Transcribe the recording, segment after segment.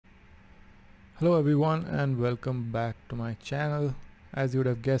Hello everyone and welcome back to my channel. As you would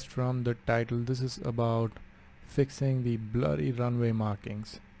have guessed from the title, this is about fixing the blurry runway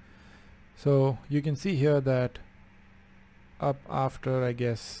markings. So you can see here that up after I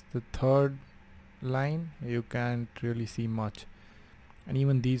guess the third line you can't really see much, and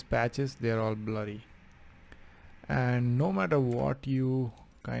even these patches, they're all blurry, and no matter what you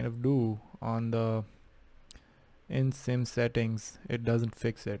kind of do on the in-sim settings, it doesn't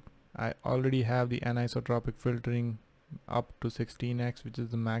fix it. I already have the anisotropic filtering up to 16x, which is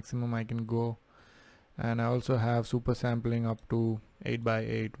the maximum I can go, and I also have super sampling up to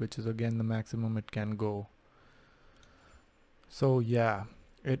 8x8, which is again the maximum it can go. So yeah,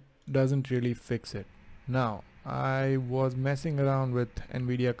 it doesn't really fix it. Now, I was messing around with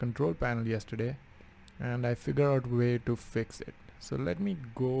NVidia control panel yesterday and I figured out a way to fix it. So let me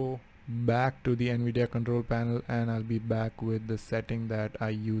go back to the NVIDIA control panel and I'll be back with the setting that I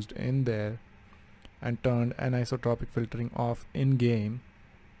used in there and turned anisotropic filtering off in game,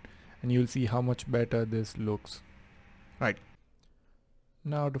 and you'll see how much better this looks. Right,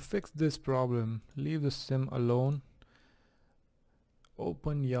 now to fix this problem, leave the sim alone,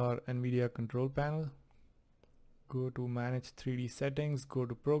 open your NVIDIA control panel, go to manage 3D settings, go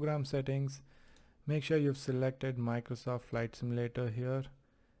to program settings, make sure you've selected Microsoft Flight Simulator here,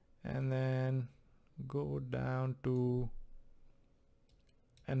 and then go down to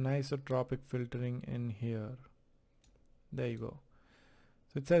anisotropic filtering in here. There you go.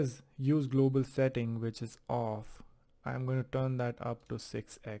 So it says use global setting, which is off. I'm going to turn that up to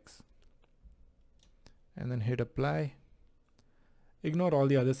 6x and then hit apply. Ignore all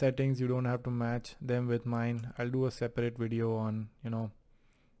the other settings, you don't have to match them with mine. I'll do a separate video on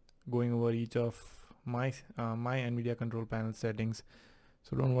going over each of my NVIDIA control panel settings.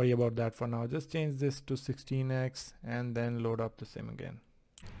 So don't worry about that for now. Just change this to 16x and then load up the sim again.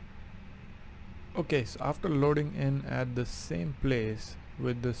 Okay, so after loading in at the same place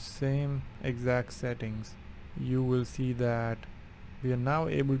with the same exact settings, you will see that we are now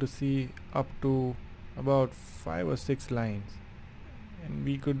able to see up to about 5 or 6 lines, and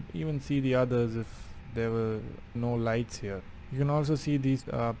we could even see the others if there were no lights here. You can also see these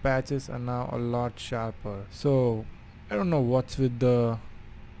patches are now a lot sharper. So I don't know what's with the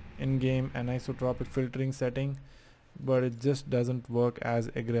in-game anisotropic filtering setting, but it just doesn't work as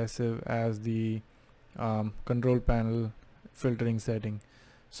aggressive as the control panel filtering setting.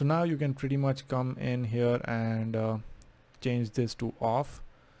 So now you can pretty much come in here and change this to off,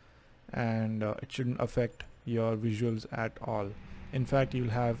 and it shouldn't affect your visuals at all. In fact,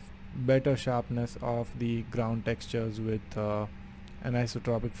 you'll have better sharpness of the ground textures with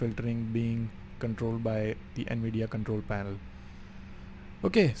anisotropic filtering being controlled by the NVIDIA control panel.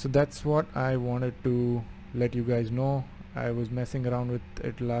 Okay, so that's what I wanted to let you guys know. I was messing around with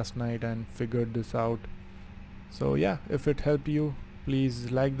it last night and figured this out. So yeah, if it helped you, please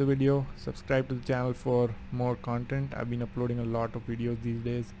like the video, subscribe to the channel for more content. I've been uploading a lot of videos these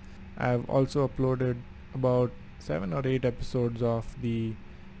days. I've also uploaded about 7 or 8 episodes of the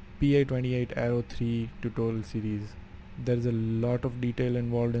PA28 Aero 3 tutorial series. There's a lot of detail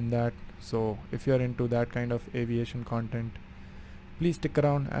involved in that, so if you're into that kind of aviation content, please stick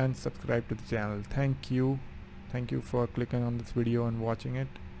around and subscribe to the channel. Thank you for clicking on this video and watching it,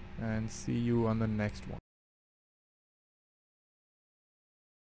 and see you on the next one.